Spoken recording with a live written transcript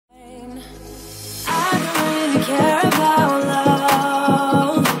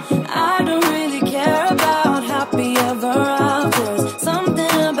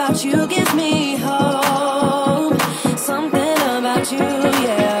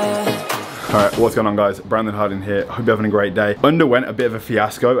Alright, what's going on guys? Brandon Harding here. Hope you're having a great day. Underwent a bit of a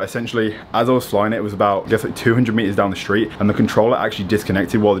fiasco. Essentially, as I was flying it was about, I guess like 200 meters down the street, and the controller actually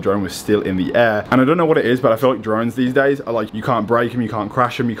disconnected while the drone was still in the air. And I don't know what it is, but I feel like drones these days are like, you can't break them, you can't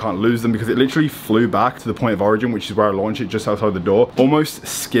crash them, you can't lose them, because it literally flew back to the point of origin, which is where I launched it, just outside the door. Almost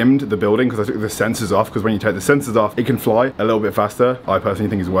skimmed the building because I took the sensors off, because when you take the sensors off, it can fly a little bit faster. I personally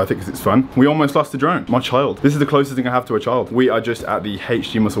think it's worth it because it's fun. We almost lost the drone. My child. This is the closest thing I have to a child. We are just at the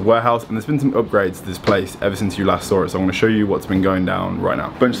HG Muscle warehouse, and there's been some upgrades to this place ever since you last saw it, so I'm going to show you what's been going down right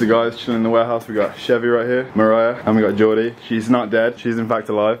now. Bunch of the guys chilling in the warehouse. We got Chevy right here, Mariah, and we got Geordie. She's not dead, she's in fact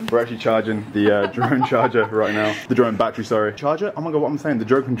alive. We're actually charging the drone charger right now. The drone battery, sorry. Charger? Oh my god, what I'm saying, the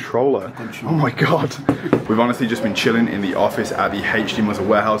drone controller. Oh my god. We've honestly just been chilling in the office at the HG Muscle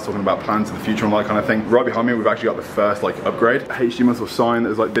warehouse, talking about plans for the future and all that kind of thing. Right behind me, we've actually got the first like upgrade. A HG Muscle sign that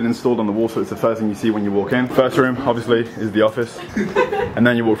has like been installed on the wall, so it's the first thing you see when you walk in. First room, obviously, is the office. And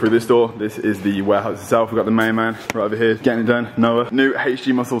then you walk through this door. This is the warehouse itself. We've got the main man right over here, getting it done, Noah. New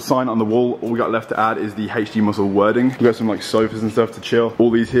HG Muscle sign on the wall. All we got left to add is the HG Muscle wording. We've got some like sofas and stuff to chill. All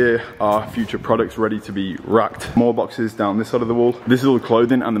these here are future products ready to be racked. More boxes down this side of the wall. This is all the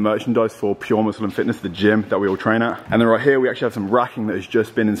clothing and the merchandise for Pure Muscle and Fitness, the gym that we all train at. And then right here, we actually have some racking that has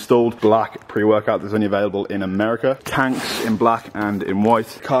just been installed. Black pre-workout that's only available in America. Tanks in black and in white.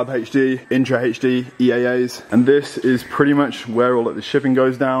 Carb HD, Intra HD, EAAs. And this is pretty much where all of the shipping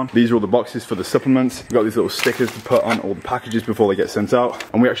goes down. These are all the boxes for the supplements. We've got these little stickers to put on all the packages before they get sent out.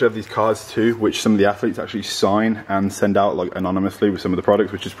 And we actually have these cards too, which some of the athletes actually sign and send out like anonymously with some of the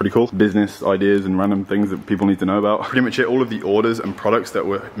products, which is pretty cool. Business ideas and random things that people need to know about. Pretty much it. All of the orders and products that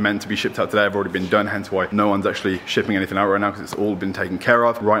were meant to be shipped out today have already been done, hence why no one's actually shipping anything out right now, because it's all been taken care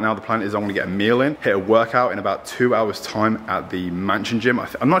of. Right now the plan is I'm gonna get a meal in, hit a workout in about 2 hours time at the Mansion gym.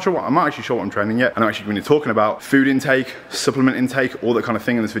 I'm not actually sure what I'm training yet. And I'm actually going to be talking about food intake, supplement intake, all that kind of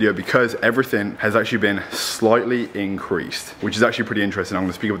thing in this video, because everything has actually been slightly increased, which is actually pretty interesting. I'm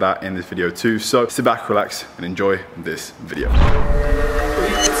going to speak about that in this video too. So sit back, relax, and enjoy this video.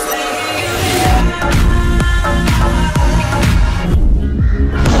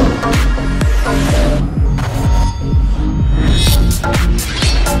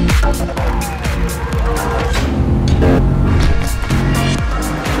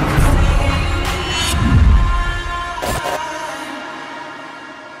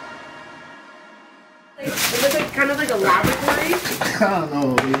 It looks like kind of like a laboratory. I don't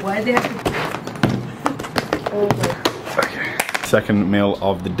know. Why did they have to? Oh my. Okay. Second meal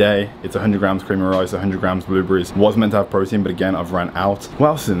of the day. It's 100 grams cream of rice, 100 grams blueberries. Was meant to have protein, but again, I've ran out. What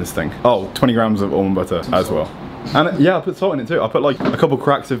else is in this thing? Oh, 20 grams of almond butter as well. And yeah, I put salt in it too. I put like a couple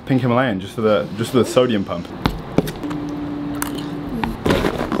cracks of pink Himalayan just for the sodium pump.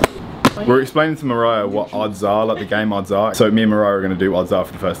 We're explaining to Mariah what odds are, like the game odds are. So me and Mariah are going to do odds are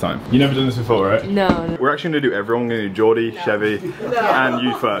for the first time. You've never done this before, right? No. We're actually going to do everyone. We're going to do Geordie, Chevy, and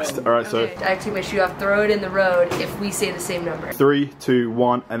you first. All right, Okay. I take my shoe off, throw it in the road if we say the same number. 3, 2,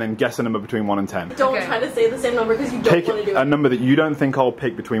 1, and then guess a number between 1 and 10. Don't try to say the same number because you don't want to do it. A number that you don't think I'll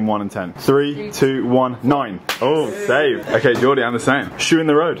pick between 1 and 10. 3, 2, 1, 9. Oh, save. Okay, Geordie, I'm the same. Shoe in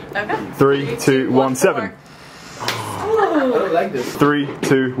the road. Okay. 3, 2, 1, 7. I don't like this. 3,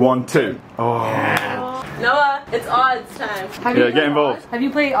 2, 1, 2. Oh. Noah, it's odds time. Yeah, get involved. Have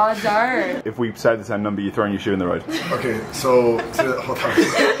you played odds are? If we say the same number, you're throwing your shoe in the road. Okay, so hold on.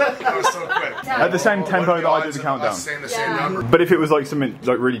 That was so quick. At the same tempo that I do the countdown. Saying the same number. But if it was like something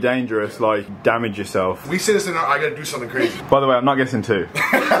like really dangerous, like damage yourself. We say this and I gotta do something crazy. By the way, I'm not guessing 2.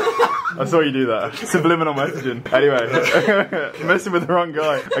 I saw you do that. Subliminal messaging. Anyway, messing with the wrong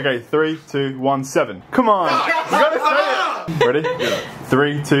guy. Okay, 3, 2, 1, 7. Come on, you gotta say it. Ready? Yeah.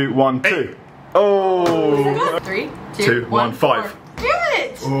 3, 2, 1, 2. Oh. 3, 2, 1, 5. Damn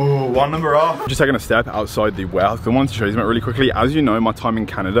it! Oh, one number off. Just taking a step outside the warehouse. I wanted to show you something really quickly. As you know, my time in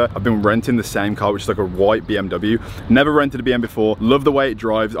Canada, I've been renting the same car, which is like a white BMW. Never rented a BM before. Love the way it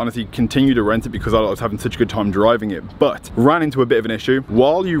drives. Honestly, continue to rent it because I was having such a good time driving it. But ran into a bit of an issue.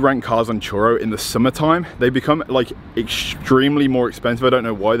 While you rent cars on Turo in the summertime, they become like extremely more expensive. I don't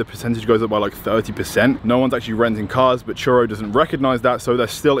know why. The percentage goes up by like 30%. No one's actually renting cars, but Turo doesn't recognize that, so they're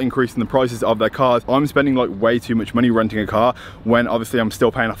still increasing the prices of their cars. I'm spending like way too much money renting a car when obviously I'm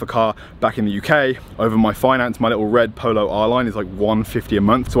still paying off a car back in the UK. Over my finance, my little red Polo R-Line is like $150 a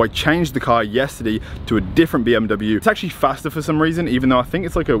month. So I changed the car yesterday to a different BMW. It's actually faster for some reason, even though I think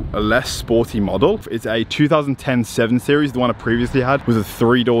it's like a less sporty model. It's a 2010 7 Series. The one I previously had was a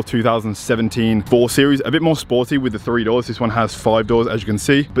 3-door 2017 4 Series. A bit more sporty with the 3 doors. This one has 5 doors, as you can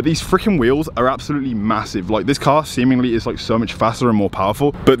see. But these freaking wheels are absolutely massive. Like, this car seemingly is like so much faster and more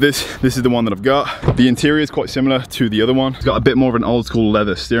powerful. But this is the one that I've got. The interior is quite similar to the other one. It's got a bit more of an old school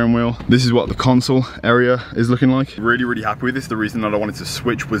leather steering wheel. This is what the console area is looking like. Really, really happy with this. The reason that I wanted to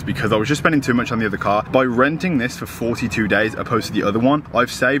switch was because I was just spending too much on the other car. By renting this for 42 days opposed to the other one,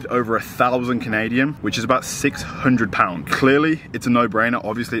 I've saved over 1,000 Canadian, which is about £600. Clearly, it's a no-brainer.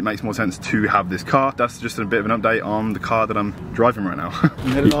 Obviously, it makes more sense to have this car. That's just a bit of an update on the car that I'm driving right now.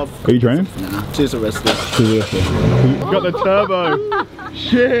 Are you training? Nah, she's a wrestler. Got the turbo.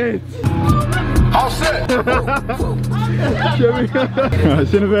 Shit. All set. Show me. Alright,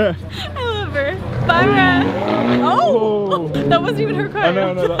 see you in a bit. I love her. Bye, Ren. Oh, that wasn't even her cry. I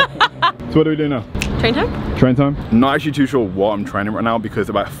know, that. So what do we do now? Train time? Train time? Not actually too sure what I'm training right now because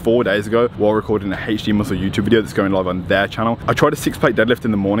about 4 days ago, while recording a HD Muscle YouTube video that's going live on their channel, I tried a 6-plate deadlift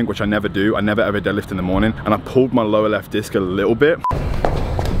in the morning, which I never do. I never ever deadlift in the morning, and I pulled my lower left disc a little bit.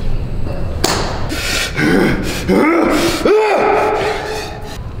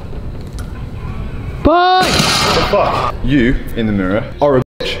 Bye! What the fuck? You, in the mirror, are a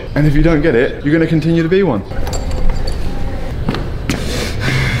bitch. And if you don't get it, you're gonna continue to be one.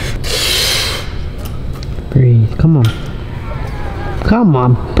 Breathe, come on. Come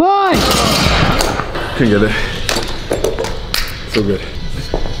on, push! Couldn't get it. It's all good.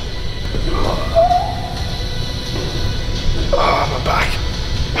 Oh, my back.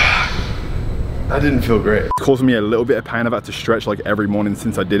 That didn't feel great. It's causing me a little bit of pain. I've had to stretch like every morning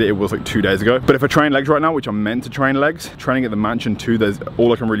since I did it. It was like 2 days ago. But if I train legs right now, which I'm meant to train legs, training at the mansion too, there's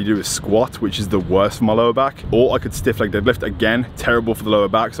all I can really do is squat, which is the worst for my lower back. Or I could stiff leg deadlift, again, terrible for the lower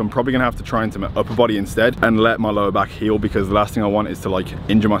back. So I'm probably gonna have to try into my upper body instead and let my lower back heal, because the last thing I want is to like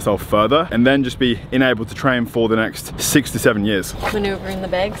injure myself further and then just be unable to train for the next 6 to 7 years. Maneuvering the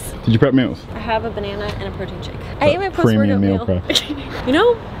bags. Did you prep meals? I have a banana and a protein shake. I ate my post-workout Premium meal meal. prep. You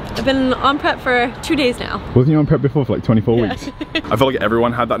know, I've been on prep for 2 days now. Wasn't you on prep before for like 24 weeks? I feel like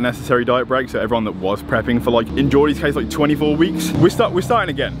everyone had that necessary diet break, so everyone that was prepping for like, in Geordie's case, like 24 weeks, we're starting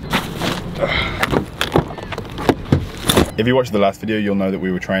again. If you watched the last video, you'll know that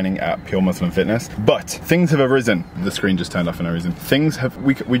we were training at Pure Muscle and Fitness, but things have arisen. The screen just turned off for no reason. Things have,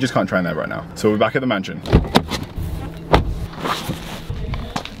 we just can't train there right now. So we're back at the mansion.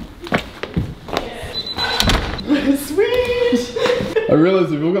 I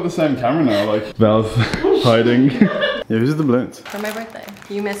realised we've all got the same camera now, like Val's hiding. Yeah, who's the balloons? For my birthday.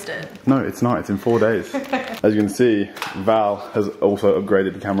 You missed it. No, it's not, it's in 4 days. As you can see, Val has also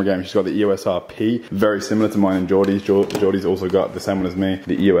upgraded the camera game. She's got the EOS RP, very similar to mine and Geordie's. Geordie's also got the same one as me,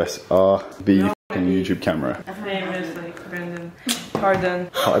 the EOS RB YouTube camera. My name is like Brandon. Pardon.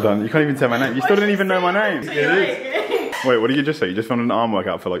 Pardon, you can't even say my name. You still didn't even know my name. It is. Wait, what did you just say? You just found an arm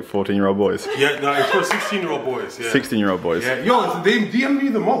workout for like 14-year-old boys? Yeah, no, it's for 16-year-old boys. Yeah. 16-year-old boys. Yeah. Yo, they DM me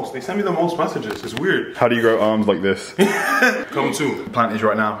the most. They send me the most messages. It's weird. How do you grow arms like this? Come to. The plan is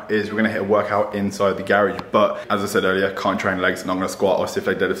right now is we're gonna hit a workout inside the garage, but as I said earlier, can't train legs, not gonna squat or stiff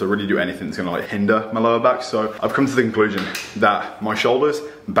leg deadlift, or really do anything that's gonna like hinder my lower back. So I've come to the conclusion that my shoulders,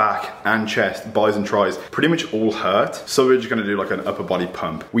 back and chest, bis and tris pretty much all hurt. So we're just gonna do like an upper body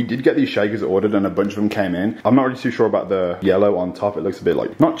pump. We did get these shakers ordered and a bunch of them came in. I'm not really too sure about the yellow on top. It looks a bit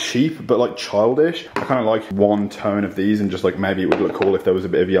like, not cheap, but like childish. I kind of like one tone of these, and just like maybe it would look cool if there was a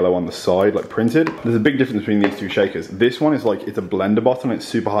bit of yellow on the side, like printed. There's a big difference between these two shakers. This one is like, it's a blender bottle and it's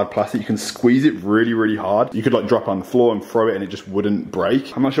super hard plastic. You can squeeze it really, really hard. You could like drop it on the floor and throw it and it just wouldn't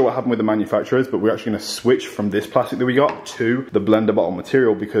break. I'm not sure what happened with the manufacturers, but we're actually gonna switch from this plastic that we got to the blender bottle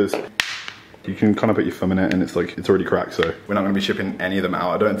material, because you can kind of put your thumb in it and it's like, it's already cracked. So we're not gonna be shipping any of them out,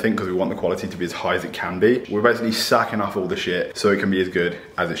 I don't think, because we want the quality to be as high as it can be. We're basically sacking off all the shit so it can be as good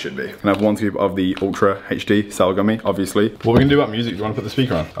as it should be. And I have 1 scoop of the Ultra HD Cell Gummy, obviously. What we're gonna do about music, do you wanna put the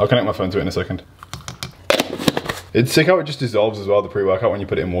speaker on? I'll connect my phone to it in a second. It's sick how it just dissolves as well, the pre-workout, when you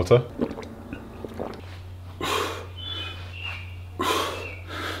put it in water.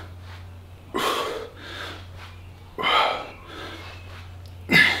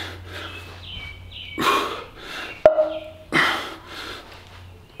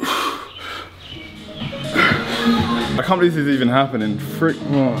 I can't believe this is even happening.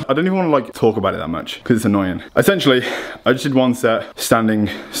 I don't even want to like talk about it that much because it's annoying. Essentially, I just did 1 set standing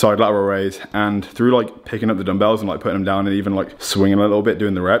side lateral raise, and through like picking up the dumbbells and like putting them down and even like swinging a little bit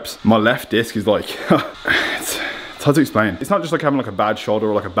doing the reps, my left disc is like, it's hard to explain. It's not just like having like a bad shoulder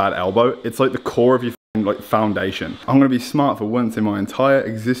or like a bad elbow. It's like the core of your like foundation. I'm gonna be smart for once in my entire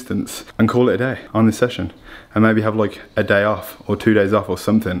existence and call it a day on this session. and maybe have like a day off or 2 days off or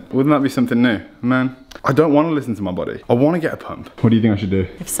something. Wouldn't that be something new? Man, I don't want to listen to my body. I want to get a pump. What do you think I should do?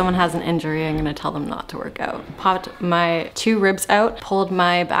 If someone has an injury, I'm gonna tell them not to work out. Popped my 2 ribs out, pulled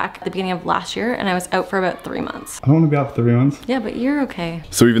my back at the beginning of last year, and I was out for about 3 months. I don't want to be out for 3 months. Yeah, but you're okay.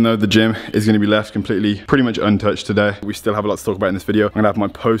 So even though the gym is going to be left completely, pretty much untouched today, we still have a lot to talk about in this video. I'm going to have my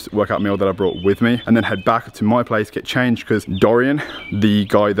post-workout meal that I brought with me, and then head back to my place, get changed, because Dorian, the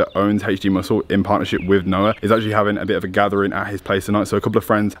guy that owns HD Muscle in partnership with Noah, is actually having a bit of a gathering at his place tonight. So a couple of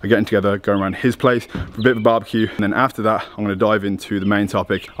friends are getting together, going around his place for a bit of a barbecue. And then after that, I'm going to dive into the main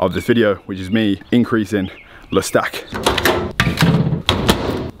topic of this video, which is me increasing the stack.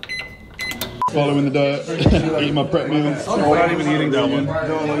 Following the diet, eating my prep meals. I'm not even eating that one.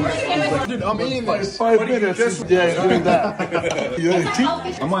 Dude, I'm eating this. 5 minutes. Yeah, doing that. You want to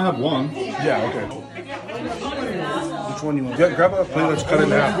I might have one. Yeah, okay. Which one you want? Yeah, grab a plate, let's cut it in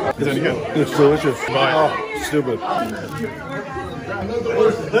half. Is it any good? It's delicious. Bye. Oh, stupid.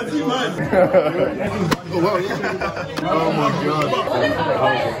 Let's eat mine. Oh my god.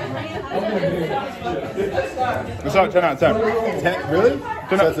 It's like 10 out of 10. 10, really?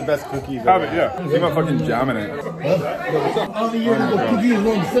 That's the best cookie you've Have it, yeah. You got fucking jam in it.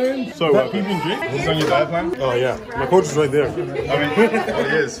 So, PB&G? Is this on your diet plan? Oh yeah, my coach is right there. I mean,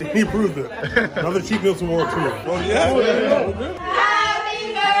 it is. He proved it. Another cheat meal tomorrow too. Oh yeah.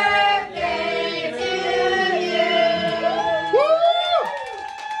 Happy birthday to you. Woo!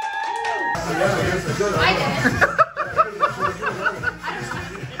 I did it.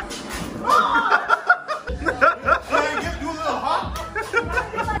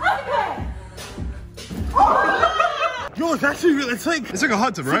 Yo, it's actually really, it's like a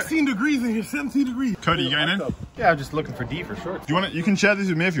hot tub, right? 16 degrees in here, 17 degrees. Cody, you going in? Yeah, I'm just looking for D for short. Do you want it? You can share this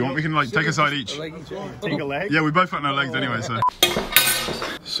with me if you want. We can like take a side each. Take a leg? Yeah, we both got no legs anyway, so.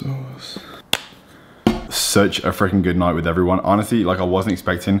 Sauce. Such a freaking good night with everyone. Honestly, like I wasn't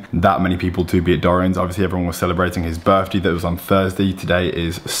expecting that many people to be at Dorian's. Obviously everyone was celebrating his birthday that was on Thursday. Today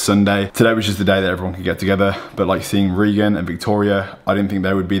is Sunday. Today was just the day that everyone could get together. But like seeing Regan and Victoria, I didn't think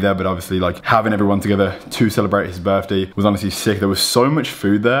they would be there, but obviously like having everyone together to celebrate his birthday was honestly sick. There was so much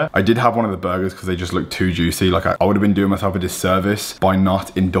food there. I did have one of the burgers because they just looked too juicy. Like I would have been doing myself a disservice by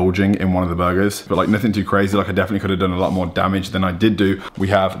not indulging in one of the burgers, but like nothing too crazy. Like I definitely could have done a lot more damage than I did do. We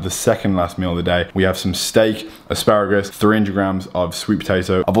have the second last meal of the day. We have some steak, asparagus, 300 grams of sweet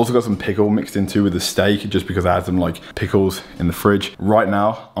potato. I've also got some pickle mixed into with the steak just because I had some like pickles in the fridge. Right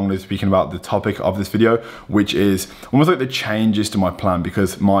now, I'm going to be speaking about the topic of this video, which is almost like the changes to my plan,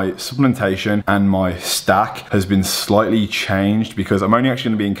 because my supplementation and my stack has been slightly changed because I'm only actually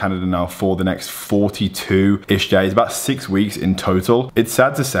going to be in Canada now for the next 42-ish days, about 6 weeks in total. It's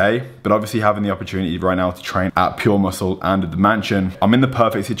sad to say, but obviously having the opportunity right now to train at Pure Muscle and at the mansion, I'm in the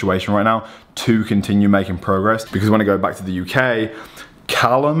perfect situation right now to continue making progress, because when I go back to the UK,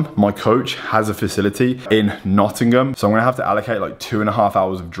 Callum, my coach, has a facility in Nottingham. So I'm gonna have to allocate like 2.5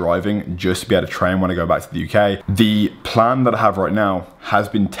 hours of driving just to be able to train when I go back to the UK. The plan that I have right now has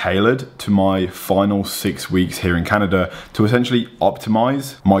been tailored to my final 6 weeks here in Canada to essentially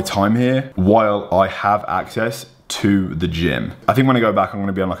optimize my time here while I have access to the gym. I think when I go back, I'm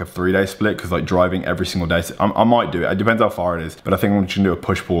gonna be on like a 3-day split, because like driving every single day, I might do it. It depends how far it is, but I think I'm just gonna do a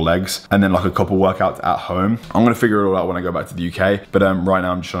push-pull legs and then like a couple workouts at home. I'm gonna figure it all out when I go back to the UK, but right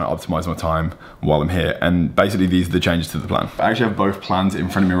now I'm just trying to optimize my time while I'm here. And basically these are the changes to the plan. I actually have both plans in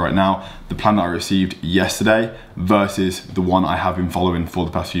front of me right now. The plan that I received yesterday versus the one I have been following for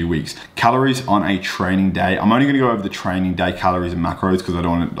the past few weeks. Calories on a training day. I'm only gonna go over the training day calories and macros because I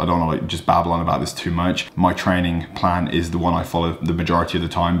don't wanna like just babble on about this too much. My training plan is the one I follow the majority of the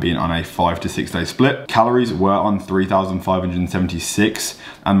time, being on a 5 to 6 day split. Calories were on 3,576,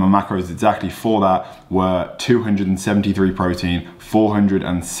 and my macros exactly for that were 273 protein,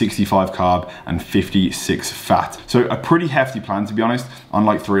 465 carb, and 56 fat. So a pretty hefty plan, to be honest, on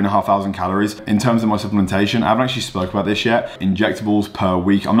like 3,500 calories. In terms of my supplementation, I haven't actually spoke about this yet. Injectables per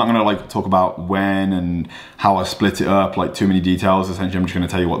week. I'm not gonna like talk about when and how I split it up, like too many details. Essentially, I'm just gonna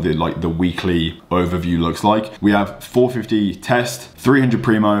tell you what the weekly overview looks like. We have 450 test, 300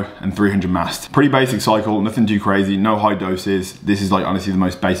 primo, and 300 mast. Pretty basic cycle, nothing too crazy, no high doses. This is like honestly the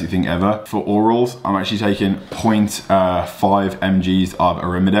most basic thing ever. For orals, I'm actually taking 0.5 mgs of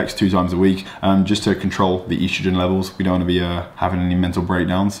Arimidex 2 times a week, just to control the estrogen levels. We don't want to be having any mental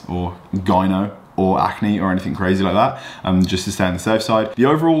breakdowns or gyno or acne or anything crazy like that, just to stay on the safe side. The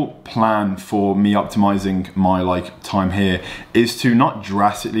overall plan for me optimizing my like time here is to not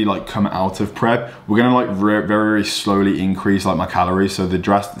drastically like come out of prep. We're gonna like very, very slowly increase like my calories. So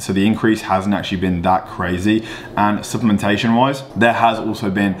the increase hasn't actually been that crazy. And supplementation wise, there has also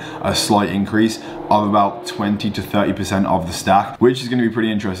been a slight increase of about 20 to 30% of the stack, which is gonna be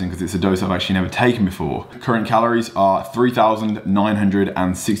pretty interesting because it's a dose I've actually never taken before. Current calories are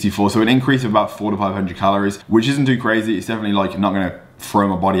 3,964. So an increase of about 400 to 500 calories, which isn't too crazy. It's definitely like not gonna throw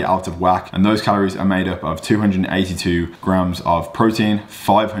my body out of whack. And those calories are made up of 282 grams of protein,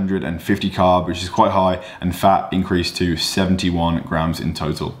 550 carb, which is quite high, and fat increased to 71 grams in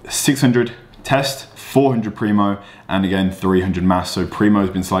total. 600 test, 400 primo, and again 300 mass. So primo has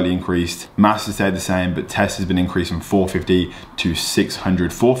been slightly increased, mass has stayed the same, but test has been increased from 450 to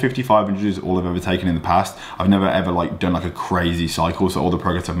 600. 450, 500 is all I've ever taken in the past. I've never ever like done like a crazy cycle, so all the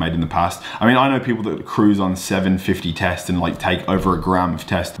progress I've made in the past. I mean, I know people that cruise on 750 test and like take over a gram of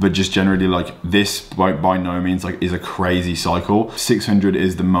test, but just generally like this by no means like is a crazy cycle. 600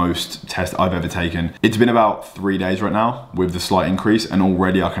 is the most test I've ever taken. It's been about 3 days right now with the slight increase, and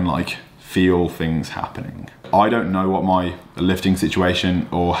already I can like feel things happening. I don't know what my lifting situation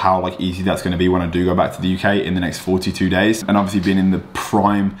or how like easy that's going to be when I do go back to the UK in the next 42 days. And obviously being in the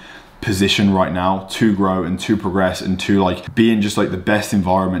prime position right now to grow and to progress and to like be in just like the best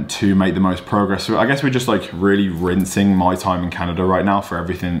environment to make the most progress. So I guess we're just like really rinsing my time in Canada right now for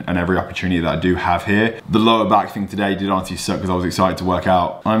everything and every opportunity that I do have here. The lower back thing today did honestly suck because I was excited to work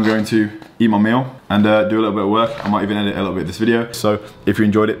out. I'm going to eat my meal and do a little bit of work. I might even edit a little bit of this video. So if you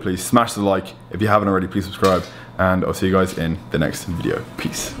enjoyed it, please smash the like. If you haven't already, please subscribe. And I'll see you guys in the next video.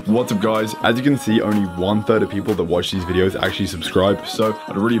 Peace. What's up guys? As you can see, only 1/3 of people that watch these videos actually subscribe. So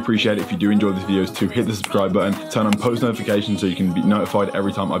I'd really appreciate it if you do enjoy these videos to hit the subscribe button, turn on post notifications so you can be notified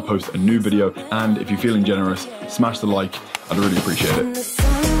every time I post a new video. And if you're feeling generous, smash the like. I'd really appreciate it.